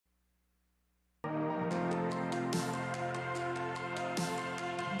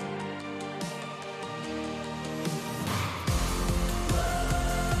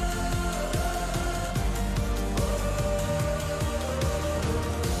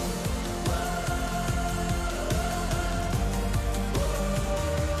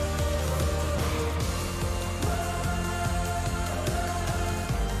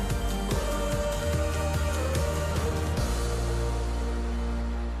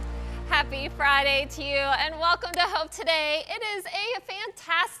Happy Friday to you and welcome to Hope Today. It is a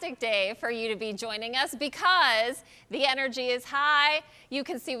fantastic day for you to be joining us because the energy is high. You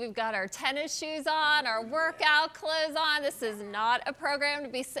can see we've got our tennis shoes on, our workout clothes on. This is not a program to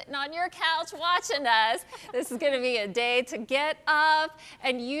be sitting on your couch watching us. This is going to be a day to get up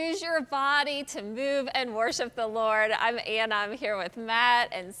and use your body to move and worship the Lord. I'm Anna. I'm here with Matt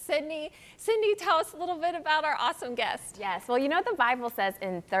and Sydney. Sydney, tell us a little bit about our awesome guest. Yes, well, you know what the Bible says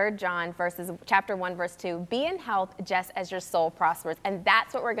in 3 John chapter 1, verse 2, be in health just as your soul prospers. And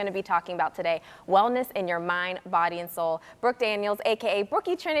that's what we're going to be talking about today, wellness in your mind, body, and soul. Brooke Daniels, aka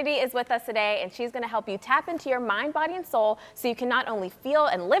Brookie Trinity, is with us today, and she's going to help you tap into your mind, body, and soul so you can not only feel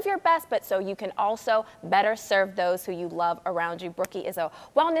and live your best, but so you can also better serve those who you love around you. Brookie is a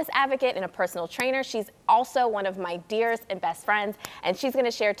wellness advocate and a personal trainer. She's also one of my dearest and best friends, and she's going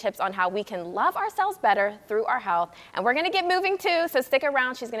to share tips on how we can love ourselves better through our health. And we're going to get moving too, so stick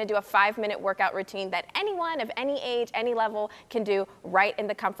around. She's going to do a 5-minute workout routine that anyone of any age, any level can do right in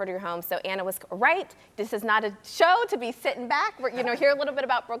the comfort of your home. So Anna was right. This is not a show to be sitting back. We're, hear a little bit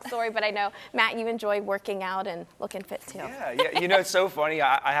about Brooke's story, but I know, Matt, you enjoy working out and looking fit too. Yeah. It's so funny.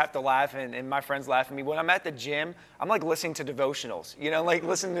 I have to laugh, and my friends laugh at me. When I'm at the gym, I'm like listening to devotionals, like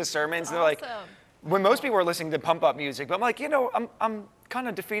listening to sermons. And they're like, when most people are listening to pump up music, but I'm like, I'm kind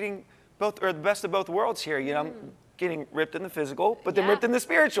of defeating the best of both worlds here. I'm getting ripped in the physical, but then ripped in the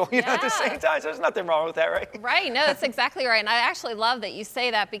spiritual, at the same time. So there's nothing wrong with that, right? Right. No, that's exactly right. And I actually love that you say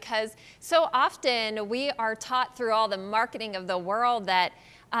that because so often we are taught through all the marketing of the world that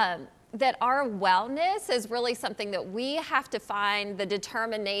that our wellness is really something that we have to find the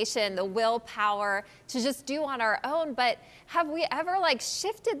determination, the willpower to just do on our own. But have we ever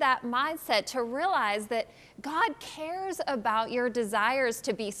shifted that mindset to realize that God cares about your desires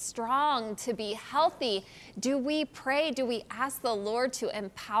to be strong, to be healthy? Do we pray? Do we ask the Lord to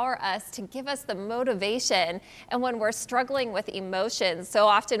empower us, to give us the motivation? And when we're struggling with emotions, so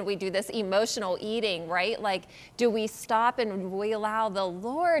often we do this emotional eating, right? Do we stop and we allow the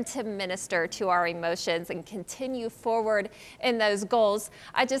Lord to minister to our emotions and continue forward in those goals?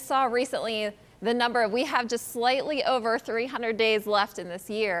 I just saw recently the number, we have just slightly over 300 days left in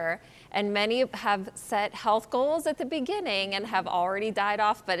this year, and many have set health goals at the beginning and have already died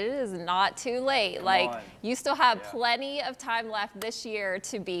off, but it is not too late. You still have plenty of time left this year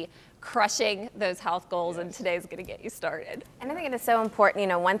to be crushing those health goals, and today's going to get you started. And I think it is so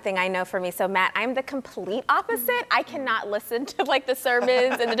important, one thing I know for me, so Matt, I'm the complete opposite. I cannot listen to the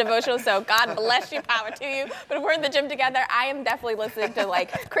sermons and the devotional, so God bless you, power to you. But if we're in the gym together, I am definitely listening to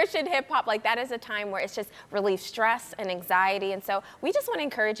Christian hip hop. That is a time where it's just relieve stress and anxiety. And so we just want to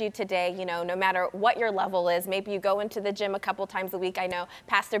encourage you today, no matter what your level is, maybe you go into the gym a couple times a week. I know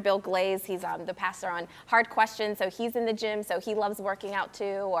Pastor Bill Glaze, he's the pastor on Hard Questions, so he's in the gym, so he loves working out too,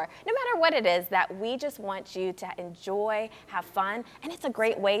 or no matter what it is, that we just want you to enjoy, have fun, and it's a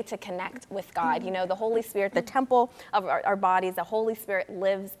great way to connect with God. The Holy Spirit, the temple of our bodies, the Holy Spirit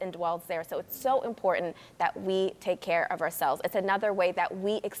lives and dwells there. So it's so important that we take care of ourselves. It's another way that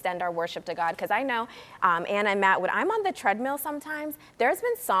we extend our worship to God. Because I know, Anna and Matt, when I'm on the treadmill sometimes, there's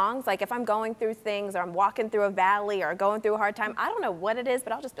been songs, if I'm going through things or I'm walking through a valley or going through a hard time, I don't know what it is,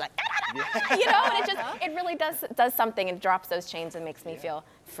 but I'll just be like, and it really does something and drops those chains and makes me feel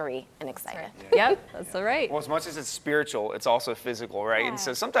free and excited. Yep, that's right. Well, as much as it's spiritual, it's also physical, right? And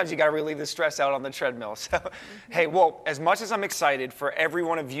so sometimes you got to relieve the stress out on the treadmill. So, hey, well, as much as I'm excited for every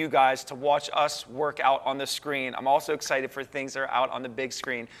one of you guys to watch us work out on the screen, I'm also excited for things that are out on the big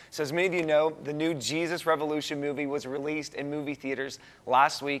screen. So as many of you know, the new Jesus Revolution movie was released in movie theaters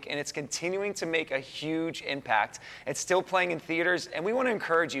last week, and it's continuing to make a huge impact. It's still playing in theaters, and we want to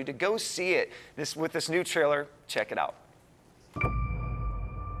encourage you to go see it with this new trailer. Check it out.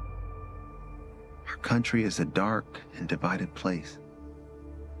 Our country is a dark and divided place.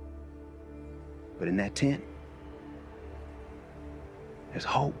 But in that tent, there's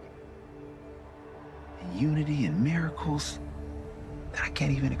hope and unity and miracles that I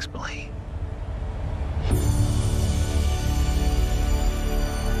can't even explain.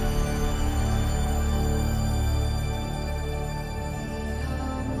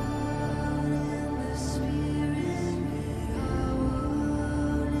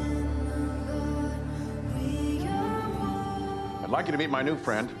 I'd like you to meet my new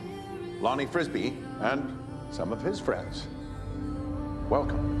friend, Lonnie Frisbee, and some of his friends.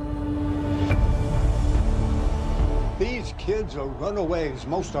 Welcome. These kids are runaways,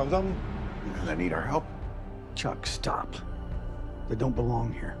 most of them. And they need our help. Chuck, stop. They don't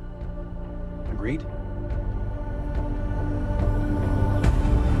belong here. Agreed?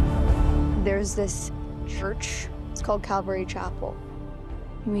 There's this church. It's called Calvary Chapel.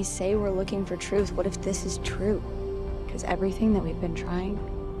 And we say we're looking for truth. What if this is true? Because everything that we've been trying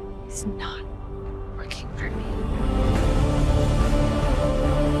is not working for me.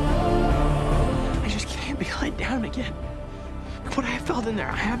 I just can't be let down again. What I felt in there,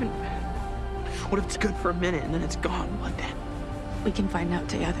 I haven't. What if it's good for a minute and then it's gone? What then? We can find out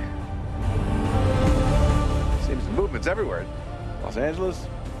together. Seems the movement's everywhere. Los Angeles,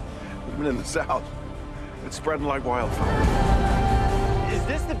 even in the South. It's spreading like wildfire. Is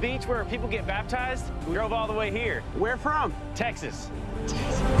this the beach where people get baptized? We drove all the way here. Where from? Texas. I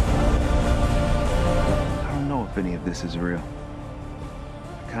don't know if any of this is real.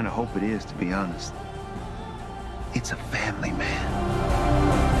 I kind of hope it is, to be honest. It's a family,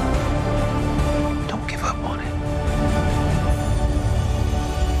 man. Don't give up on it.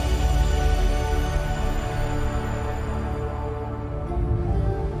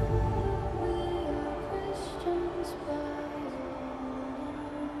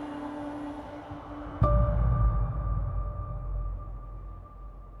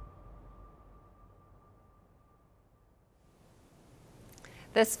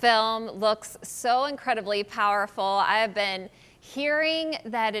 This film looks so incredibly powerful. I have been hearing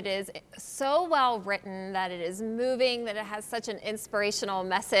that it is so well written, that it is moving, that it has such an inspirational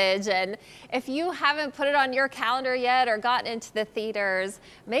message. And if you haven't put it on your calendar yet or gotten into the theaters,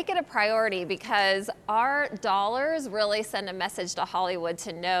 make it a priority, because our dollars really send a message to Hollywood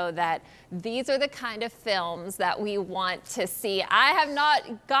to know that these are the kind of films that we want to see. I have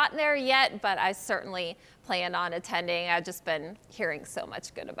not gotten there yet, but I certainly plan on attending. I've just been hearing so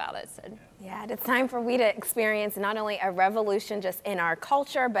much good about it. Sid. Yeah, it's time for we to experience not only a revolution just in our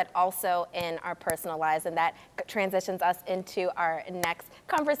culture, but also in our personal lives. And that transitions us into our next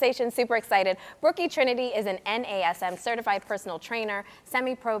conversation. Super excited. Brookie Trinity is an NASM certified personal trainer,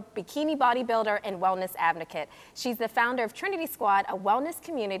 semi-pro bikini bodybuilder, and wellness advocate. She's the founder of Trinity Squad, a wellness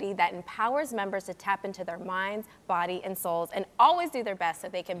community that empowers members to tap into their minds, body, and souls, and always do their best so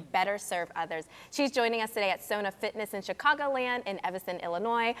they can better serve others. She's joining us today at Sona Fitness in Chicagoland in Evanston,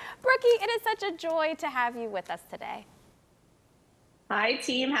 Illinois. Brookie, it is such a joy to have you with us today. Hi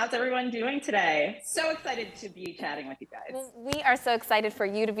team, how's everyone doing today? So excited to be chatting with you guys. Well, we are so excited for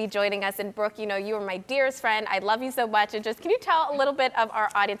you to be joining us. And Brooke, you know, you are my dearest friend. I love you so much. And just, can you tell a little bit of our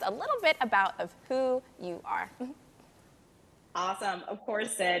audience a little bit about who you are? Awesome, of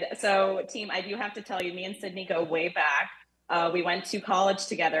course, Sid. So team, I do have to tell you, me and Sydney go way back. We went to college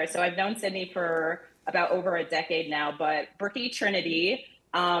together. So I've known Sydney for about over a decade now, but Brookie Trinity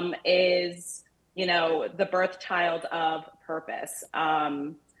is, you know, the birth child of purpose.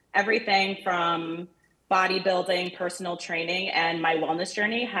 Everything from bodybuilding, personal training, and my wellness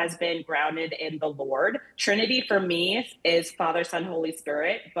journey has been grounded in the Lord. Trinity for me is Father, Son, Holy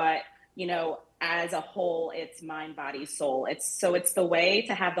Spirit, but, you know, as a whole, it's mind, body, soul. It's the way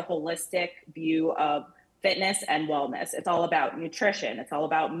to have the holistic view of fitness and wellness. It's all about nutrition. It's all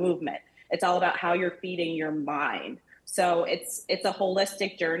about movement. It's all about how you're feeding your mind. So it's a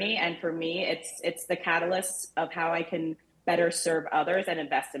holistic journey. And for me, it's the catalyst of how I can better serve others and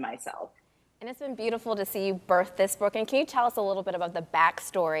invest in myself. And it's been beautiful to see you birth this, Brooke. And can you tell us a little bit about the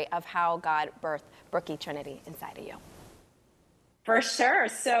backstory of how God birthed Brookie Trinity inside of you? For sure.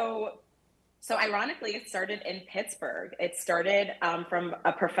 So ironically, it started in Pittsburgh. It started from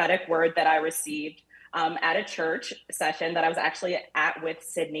a prophetic word that I received at a church session that I was actually at with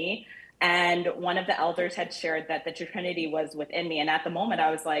Sydney. And one of the elders had shared that the Trinity was within me. And at the moment I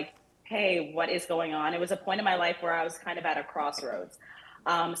was like, hey, what is going on? It was a point in my life where I was kind of at a crossroads.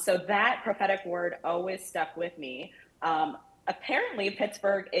 So that prophetic word always stuck with me. Apparently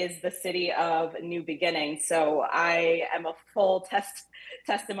Pittsburgh is the city of new beginnings. So I am a full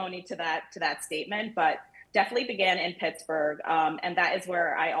testimony to that statement, but definitely began in Pittsburgh. And that is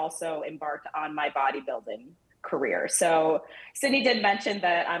where I also embarked on my bodybuilding career. So Sydney did mention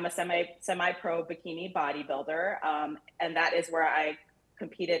that I'm a semi-pro bikini bodybuilder, and that is where I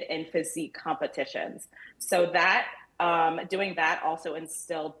competed in physique competitions. So that doing that also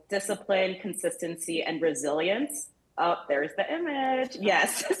instilled discipline, consistency, and resilience. Oh, there's the image.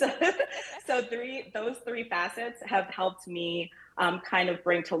 Yes. So those three facets have helped me kind of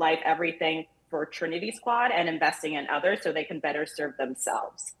bring to life everything for Trinity Squad and investing in others so they can better serve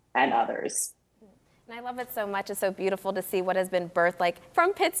themselves and others. And I love it so much. It's so beautiful to see what has been birthed, like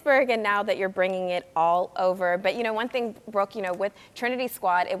from Pittsburgh, and now that you're bringing it all over. But, you know, one thing, Brooke, you know, with Trinity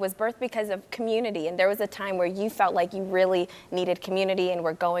Squad, it was birthed because of community. And there was a time where you felt like you really needed community and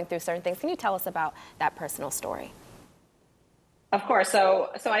were going through certain things. Can you tell us about that personal story? Of course. So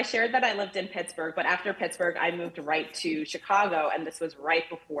I shared that I lived in Pittsburgh, but after Pittsburgh, I moved right to Chicago, and this was right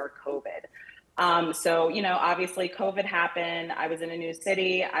before COVID. So, you know, obviously COVID happened. I was in a new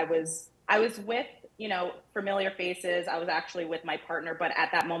city. I was with, you know, familiar faces. I was actually with my partner, but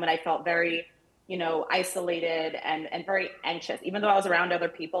at that moment I felt very, you know, isolated and very anxious. Even though I was around other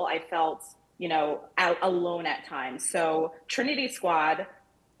people, I felt, you know, out alone at times. So Trinity Squad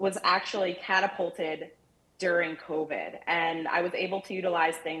was actually catapulted during COVID, and I was able to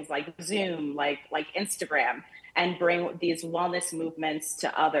utilize things like Zoom, like Instagram, and bring these wellness movements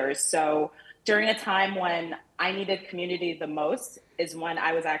to others. So during a time when I needed community the most is when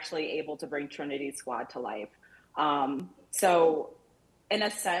I was actually able to bring Trinity Squad to life. So in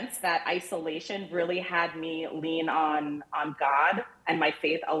a sense, that isolation really had me lean on God and my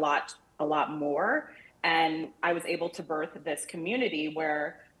faith a lot more. And I was able to birth this community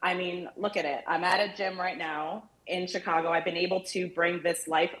where, I mean, look at it. I'm at a gym right now in Chicago. I've been able to bring this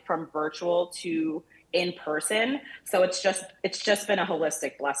life from virtual to in person. So it's just been a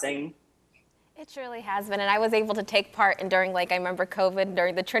holistic blessing. It truly has been, and I was able to take part in during, like, I remember COVID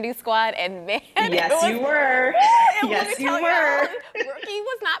during the Trinity Squad, and man, yes, you were. Yes, you were. Brookie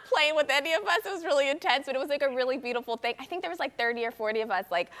was not playing with any of us. It was really intense, but it was like a really beautiful thing. I think there was like 30 or 40 of us,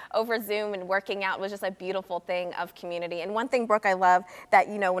 like, over Zoom and working out. It was just a beautiful thing of community. And one thing, Brooke, I love that,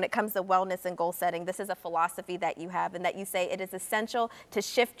 you know, when it comes to wellness and goal setting, this is a philosophy that you have, and that you say it is essential to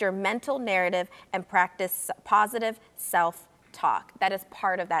shift your mental narrative and practice positive self-talk. That is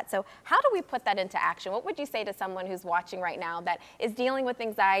part of that. So how do we put that into action? What would you say to someone who's watching right now that is dealing with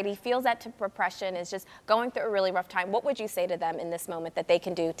anxiety, feels that depression, is just going through a really rough time? What would you say to them in this moment that they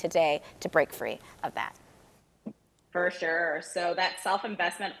can do today to break free of that? For sure. So that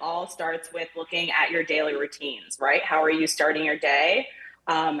self-investment all starts with looking at your daily routines, right? How are you starting your day?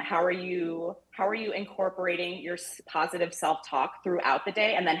 How are you incorporating your positive self-talk throughout the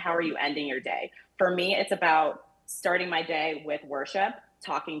day? And then how are you ending your day? For me, it's about starting my day with worship,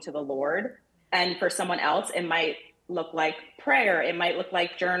 talking to the Lord. And for someone else, it might look like prayer. It might look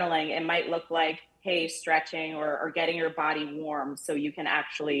like journaling. It might look like, hey, stretching or getting your body warm so you can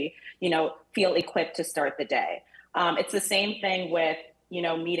actually, you know, feel equipped to start the day. It's the same thing with, you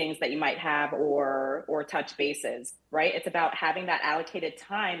know, meetings that you might have or touch bases, right? It's about having that allocated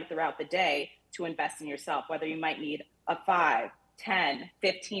time throughout the day to invest in yourself, whether you might need a 5, 10,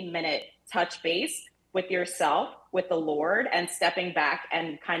 15-minute touch base with yourself, with the Lord, and stepping back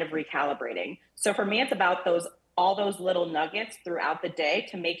and kind of recalibrating. So for me, it's about all those little nuggets throughout the day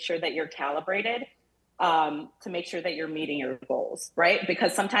to make sure that you're calibrated, to make sure that you're meeting your goals, right?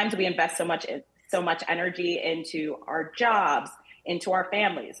 Because sometimes we invest so much energy into our jobs, into our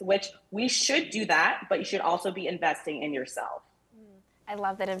families, which we should do that, but you should also be investing in yourself. I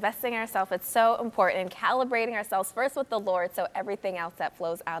love that. Investing in ourselves, it's so important, and calibrating ourselves first with the Lord, so everything else that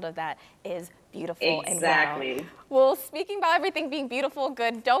flows out of that is beautiful. Exactly. And well, speaking about everything being beautiful,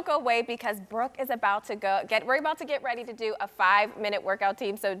 good, don't go away, because Brooke is about to we're about to get ready to do a 5-minute workout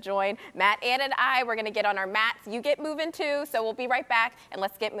team. So join Matt, Ann, and I. We're going to get on our mats. You get moving too. So we'll be right back, and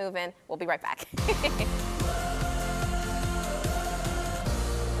let's get moving. We'll be right back.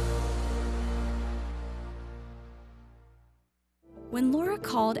 When Laura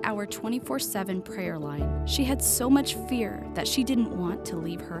called our 24/7 prayer line, she had so much fear that she didn't want to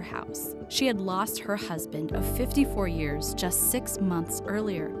leave her house. She had lost her husband of 54 years just 6 months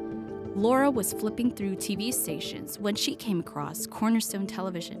earlier. Laura was flipping through TV stations when she came across Cornerstone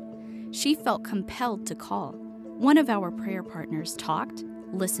Television. She felt compelled to call. One of our prayer partners talked,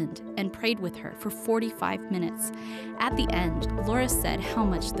 listened, and prayed with her for 45 minutes. At the end, Laura said how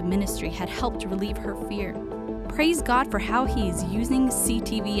much the ministry had helped relieve her fear. Praise God for how He is using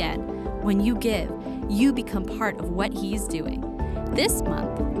CTVN. When you give, you become part of what He is doing. This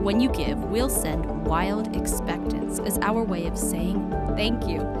month, when you give, we'll send Wild Expectance as our way of saying thank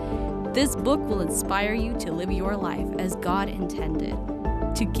you. This book will inspire you to live your life as God intended.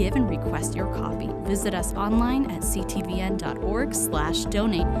 To give and request your copy, visit us online at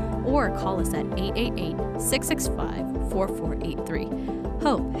ctvn.org/donate or call us at 888-665-4483.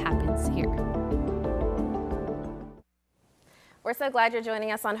 Hope happens here. We're so glad you're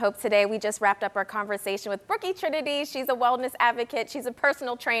joining us on Hope today. We just wrapped up our conversation with Brookie Trinity. She's a wellness advocate. She's a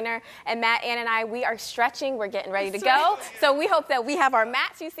personal trainer. And Matt, Ann, and I, we are stretching. We're getting ready to go. So we hope that we have our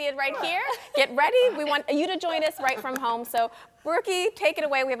mats. You see it right here. Get ready. We want you to join us right from home. So Brookie, take it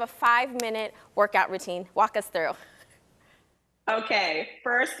away. We have a 5-minute workout routine. Walk us through. Okay,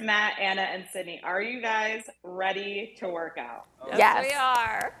 first, Matt, Anna, and Sydney, are you guys ready to work out? Yes, we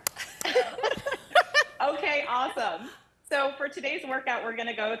are. Okay, awesome. So for today's workout, we're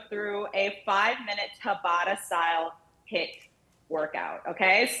gonna go through a 5-minute Tabata style HIIT workout,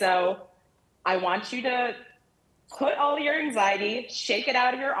 okay? So I want you to put all your anxiety, shake it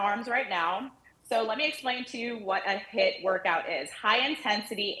out of your arms right now. So let me explain to you what a HIIT workout is. High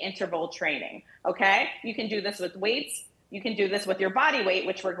intensity interval training, okay? You can do this with weights. You can do this with your body weight,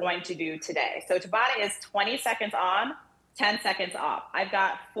 which we're going to do today. So Tabata is 20 seconds on, 10 seconds off. I've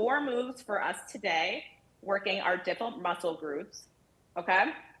got 4 moves for us today, working our different muscle groups,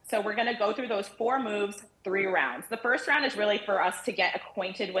 okay? So we're gonna go through those 4 moves, 3 rounds. The first round is really for us to get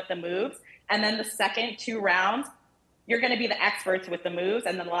acquainted with the moves. And then the second 2 rounds, you're gonna be the experts with the moves.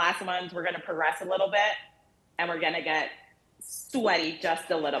 And then the last ones, we're gonna progress a little bit and we're gonna get sweaty just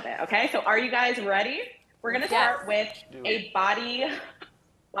a little bit, okay? So are you guys ready? We're gonna start with a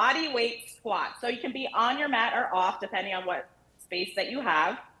body weight squat. So you can be on your mat or off, depending on what space that you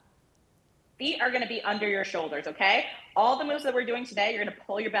have. Feet are gonna be under your shoulders, okay? All the moves that we're doing today, you're gonna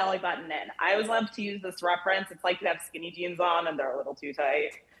pull your belly button in. I always love to use this reference. It's like you have skinny jeans on and they're a little too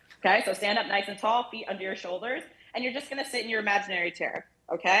tight. Okay, so stand up nice and tall, feet under your shoulders, and you're just gonna sit in your imaginary chair,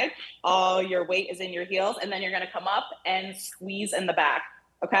 okay? All your weight is in your heels, and then you're gonna come up and squeeze in the back,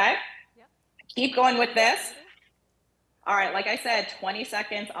 okay? Yep. Keep going with this. All right, like I said, 20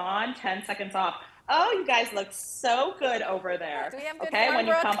 seconds on, 10 seconds off. Oh, you guys look so good over there. Do we have good okay, form, when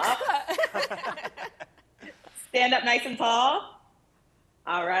you Brooke? come up, stand up nice and tall.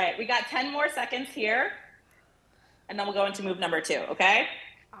 All right, we got 10 more seconds here, and then we'll go into move number 2, okay?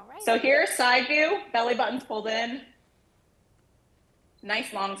 All right. So here, side view, belly button's pulled in.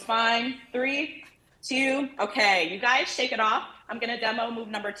 Nice long spine. 3, 2, okay. You guys shake it off. I'm gonna demo move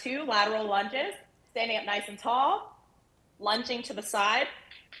number 2, lateral lunges. Standing up nice and tall, lunging to the side.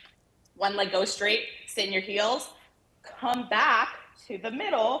 One leg goes straight, sit in your heels. Come back to the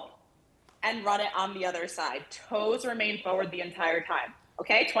middle and run it on the other side. Toes remain forward the entire time.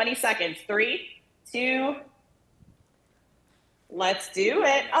 Okay, 20 seconds. 3, 2, let's do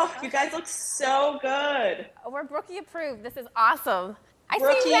it. Oh, you guys look so good. We're Brookie approved. This is awesome. I see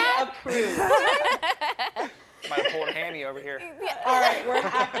Brookie that. approved. Might have pulled a hammy over here. All right, we're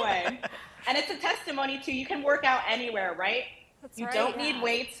halfway. And it's a testimony to you can work out anywhere, right? You don't need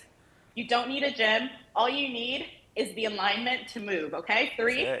weights. You don't need a gym. All you need is the alignment to move, okay?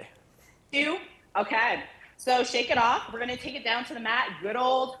 3, 2, okay. So shake it off. We're gonna take it down to the mat. Good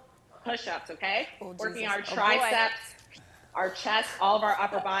old push-ups, okay? Working our triceps, our chest, all of our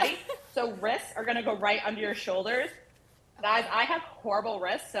upper body. So wrists are gonna go right under your shoulders. Guys, I have horrible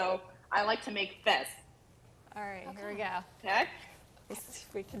wrists, so I like to make fists. All right, here we go. Okay? Let's see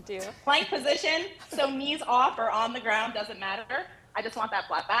if we can do. Plank position, so knees off or on the ground, doesn't matter. I just want that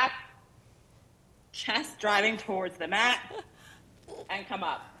flat back. Chest driving towards the mat, and come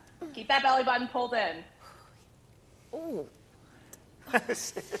up. Keep that belly button pulled in. Ooh.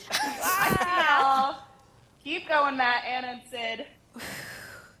 Wow. Keep going, Matt, Anna, and Sid.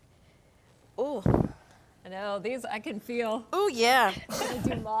 Ooh. I know, these I can feel. Ooh, yeah. I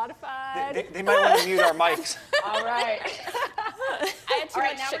do modified. They might want to mute our mics. All right. I had too All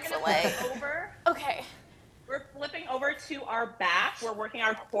right, much now we're going to Chick-fil-A. flip over. Okay. We're flipping over to our back. We're working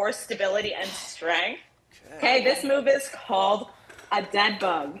our core stability and strength. Okay, this move is called a dead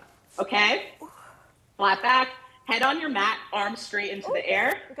bug. Okay? Flat back, head on your mat, arms straight into the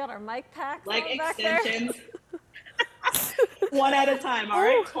air. We got our mic packs Leg on back there. extensions. One at a time, all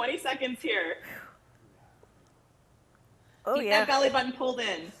right? 20 seconds here. Oh, Keep that belly button pulled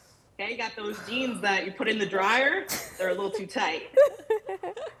in. Okay, you got those jeans that you put in the dryer. They're a little too tight.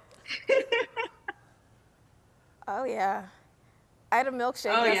 Oh, yeah. I had a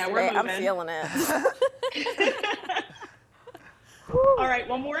milkshake Oh, yeah, yesterday. we're I'm moving. feeling it. All right,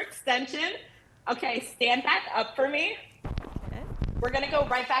 one more extension. Okay, stand back up for me. Okay. We're going to go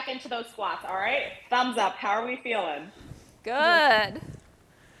right back into those squats, all right? Thumbs up. How are we feeling? Good.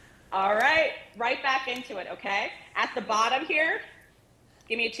 All right, right back into it, okay? At the bottom here,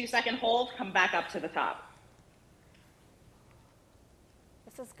 give me a 2-second hold. Come back up to the top.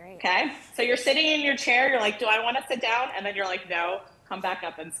 This is great. Okay, so you're sitting in your chair, you're like, do I want to sit down? And then you're like, no, come back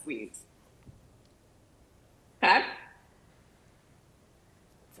up and squeeze. Okay?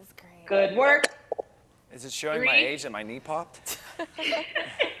 This is great. Good work. Is it showing my age that my knee popped?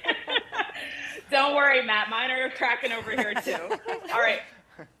 Don't worry, Matt, mine are cracking over here too. All right,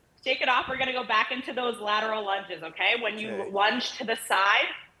 shake it off. We're gonna go back into those lateral lunges, okay? When you lunge to the side,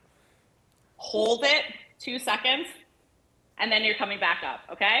 hold it 2 seconds, and then you're coming back up,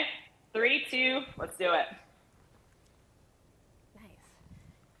 okay? 3, 2, let's do it. Nice.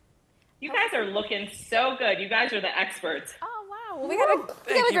 You guys are looking so good. You guys are the experts. Oh, wow. Well, we got a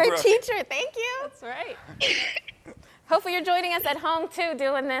great Brooke. teacher. Thank you. That's right. Hopefully you're joining us at home, too,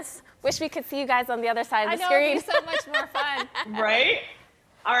 doing this. Wish we could see you guys on the other side of the I know, screen. it'd be so much more fun. Right?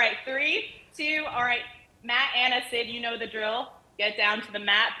 All right, 3, 2, all right. Matt, Anna, Sid, you know the drill. get down to the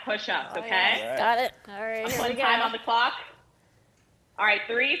mat, push-ups, okay? Yeah. Got it. All right, I'm here we putting go. time on the clock. All right,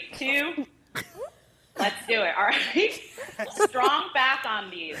 3, 2, let's do it, all right? Strong back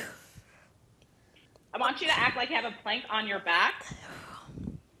on these. I want you to act like you have a plank on your back.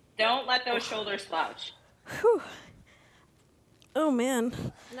 Don't let those shoulders slouch. Whew. Oh, man.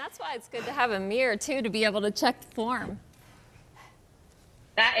 And that's why it's good to have a mirror, too, to be able to check the form.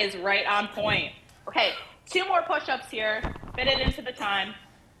 That is right on point. Okay, 2 more push-ups here. Fit it into the time.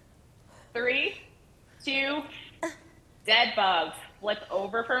 3, 2, dead bugs. Flip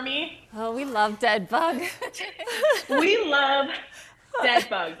over for me. Oh, we love dead bug. We love dead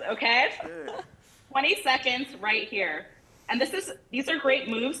bugs, okay? 20 seconds right here. And these are great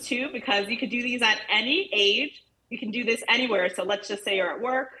moves too, because you could do these at any age. You can do this anywhere. So let's just say you're at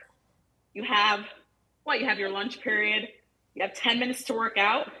work. You have your lunch period. You have 10 minutes to work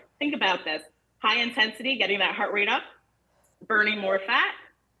out. Think about this. High intensity, getting that heart rate up, burning more fat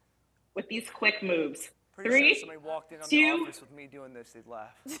with these quick moves. Pretty 3, sure somebody walked in on 2. the office with me doing this, they'd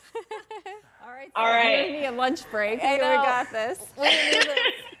laugh. All right. Give me a lunch break. Hey, We we know. got this.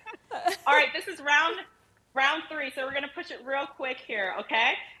 All right, this is round 3, so we're gonna push it real quick here,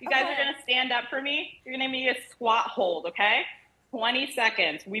 okay? You guys are gonna stand up for me. You're gonna need a squat hold, okay? 20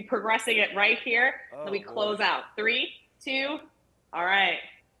 seconds. We progressing it right here, then we close out. 3, 2, all right.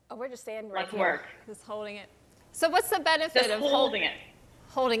 Oh, we're just standing right Let's here. work. Just holding it. So what's the benefit Just of holding it.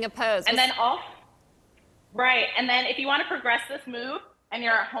 holding a pose? And then right, and then if you wanna progress this move and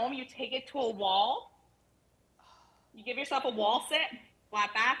you're at home, you take it to a wall. You give yourself a wall sit,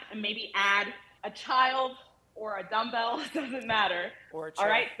 flat back, and maybe add a child or a dumbbell, it doesn't matter. Or a All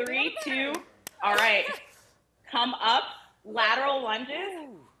right, 3, 2, all right. Come up, lateral lunges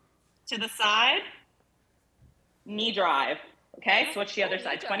to the side, knee drive. Okay, switch the other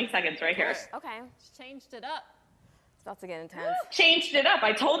side, 20 seconds right here. Okay. Changed it up. It's about to get intense. Changed it up,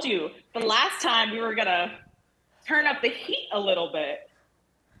 I told you. The last time we were gonna turn up the heat a little bit.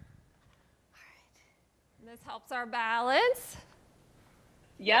 This helps our balance.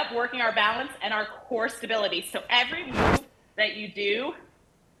 Yep, working our balance and our core stability. So every move that you do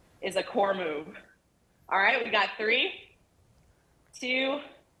is a core move. All right, we got 3, 2,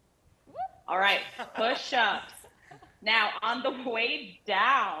 all right, push-ups. Now, on the way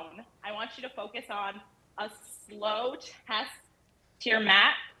down, I want you to focus on a slow chest to your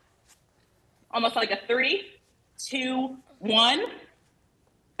mat, almost like a 3, 2, 1,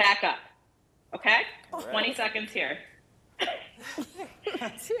 back up, okay? 20 seconds here.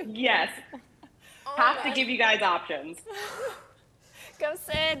 Yes. Have to give you guys options. Go,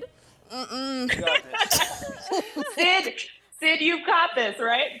 Sid. Sid, you've got this,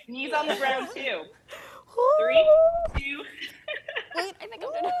 right? Knees on the ground too. 3, 2. Wait, I think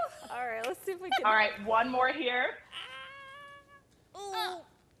I'm gonna. All right, let's see if we can. All right, one more here. Oh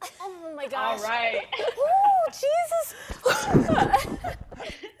my gosh. All right. Jesus.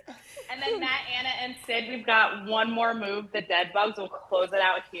 And then Matt, Anna, and Sid, we've got one more move, the dead bugs. We'll close it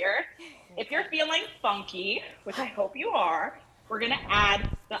out here. If you're feeling funky, which I hope you are, we're gonna add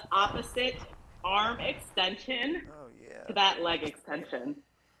the opposite arm extension to that leg extension.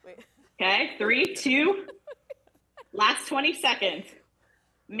 Okay, 3, 2, last 20 seconds.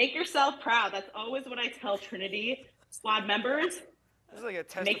 Make yourself proud. That's always what I tell Trinity squad members. This is like a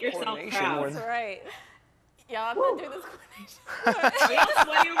test Make of yourself coordination. proud. That's right. Yeah, I'm gonna do this coordination. We don't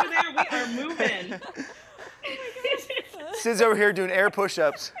sweaty over there. We are moving. Sid's over here doing air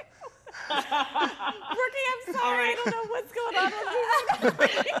push-ups. Brookie, I'm sorry. I don't know what's going on with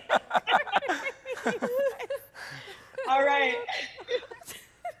me. All right.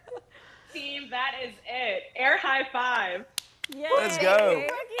 Team, that is it. Air high five. Yay. Let's go.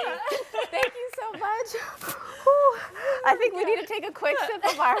 Brookie, thank you so much. Whew. I think we need to take a quick sip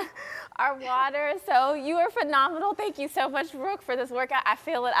of our water. So you are phenomenal. Thank you so much, Brooke, for this workout. I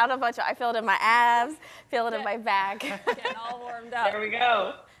feel it. I don't know about you. I feel it in my abs. Feel it in my back. Getting all warmed up. There we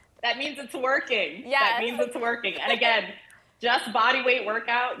go. That means it's working. Yes. That means it's working. And again, just body weight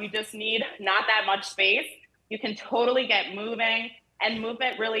workout. You just need not that much space. You can totally get moving, and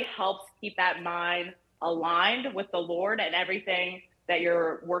movement really helps keep that mind aligned with the Lord and everything that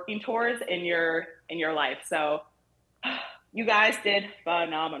you're working towards in your life. So you guys did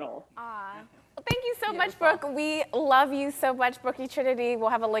phenomenal. Well, thank you so much, Brooke. We love you so much, Brookie Trinity. We'll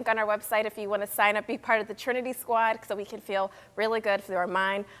have a link on our website if you want to sign up, be part of the Trinity squad, so we can feel really good for our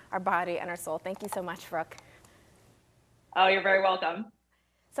mind, our body, and our soul. Thank you so much, Brooke. Oh, you're very welcome.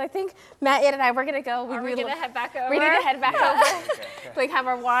 So I think Matt, Ed, and I, we're going to go. Are we going to head back over? We need to head back over. Like, have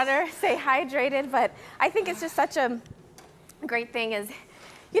our water, stay hydrated. But I think it's just such a great thing is,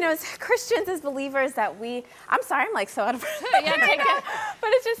 as Christians, as believers, that I'm sorry, I'm like so out of breath. Yeah, take it. But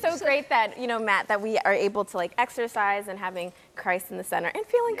it's just so great that, Matt, that we are able to like exercise and having Christ in the center and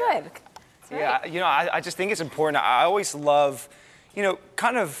feeling good. Right. Yeah, I just think it's important. I always love,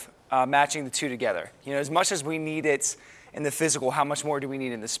 kind of matching the two together. As much as we need it in the physical, how much more do we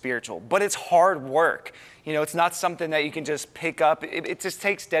need in the spiritual? But it's hard work. It's not something that you can just pick up. It just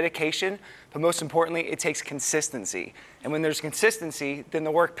takes dedication, but most importantly, it takes consistency. And when there's consistency, then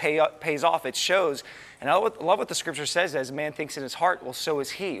the work pays off. It shows. And I love what the scripture says, as a man thinks in his heart, well, so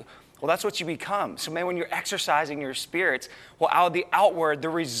is he. Well, that's what you become. So, man, when you're exercising your spirits, well, out of the outward, the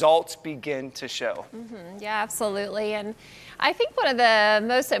results begin to show. Mm-hmm. Yeah, absolutely. And I think one of the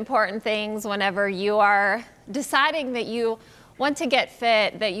most important things whenever you are deciding that you want to get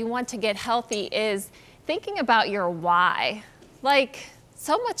fit, that you want to get healthy, is thinking about your why. Like,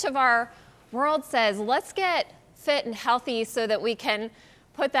 so much of our world says, let's get fit and healthy so that we can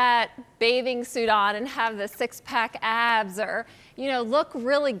put that bathing suit on and have the six-pack abs, or, look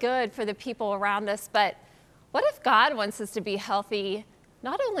really good for the people around us. But what if God wants us to be healthy,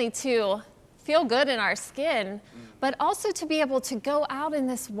 not only to feel good in our skin, but also to be able to go out in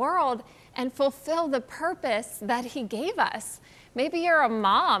this world and fulfill the purpose that he gave us? Maybe you're a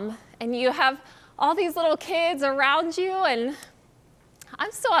mom and you have all these little kids around you, and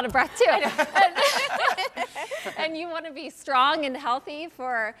I'm still out of breath too. And you want to be strong and healthy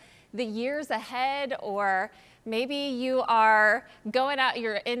for the years ahead, or maybe you are going out,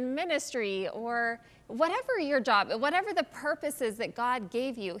 you're in ministry, or whatever your job, whatever the purpose is that God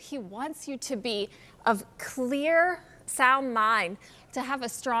gave you, he wants you to be of clear, sound mind, to have a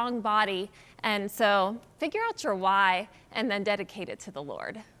strong body. And so figure out your why and then dedicate it to the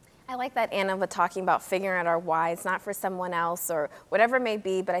Lord. I like that Anna was talking about figuring out our why. It's not for someone else or whatever it may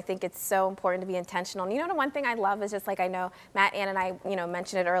be, but I think it's so important to be intentional. And the one thing I love is just like, I know Matt, Anna, and I,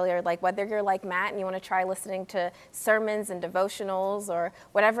 mentioned it earlier, like whether you're like Matt and you want to try listening to sermons and devotionals or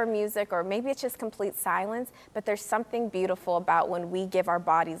whatever music, or maybe it's just complete silence, but there's something beautiful about when we give our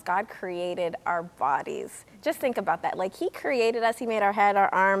bodies. God created our bodies. Just think about that. Like, he created us. He made our head,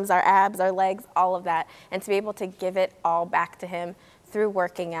 our arms, our abs, our legs, all of that. And to be able to give it all back to him through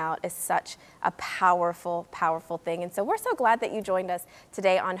working out is such a powerful, powerful thing. And so we're so glad that you joined us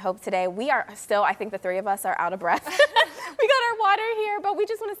today on Hope Today. We are still, I think the three of us are out of breath. We got our water here, but we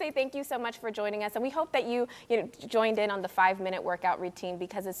just want to say thank you so much for joining us. And we hope that you joined in on the 5-minute workout routine,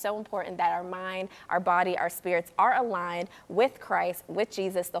 because it's so important that our mind, our body, our spirits are aligned with Christ, with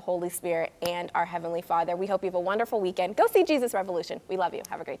Jesus, the Holy Spirit, and our Heavenly Father. We hope you have a wonderful weekend. Go see Jesus Revolution. We love you.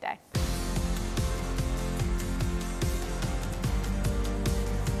 Have a great day.